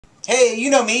Hey, you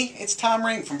know me. It's Tom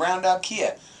Ring from Brown Daub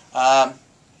Kia.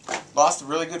 Lost a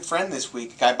really good friend this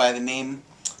week, a guy by the name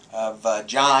of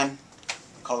John,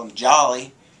 call him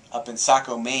Jolly, up in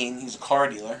Saco, Maine. He's a car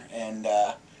dealer, and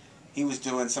he was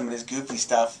doing some of this goofy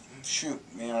stuff. Shoot,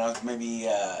 when I was maybe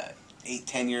 8,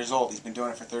 10 years old. He's been doing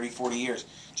it for 30, 40 years.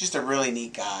 Just a really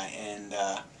neat guy, and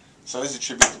so this is a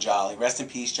tribute to Jolly. Rest in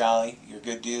peace, Jolly. You're a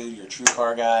good dude. You're a true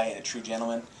car guy and a true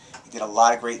gentleman. He did a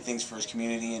lot of great things for his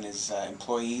community and his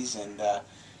employees, and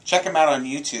check him out on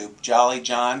YouTube, Jolly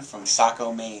John from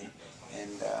Saco, Maine.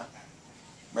 And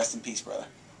rest in peace, brother.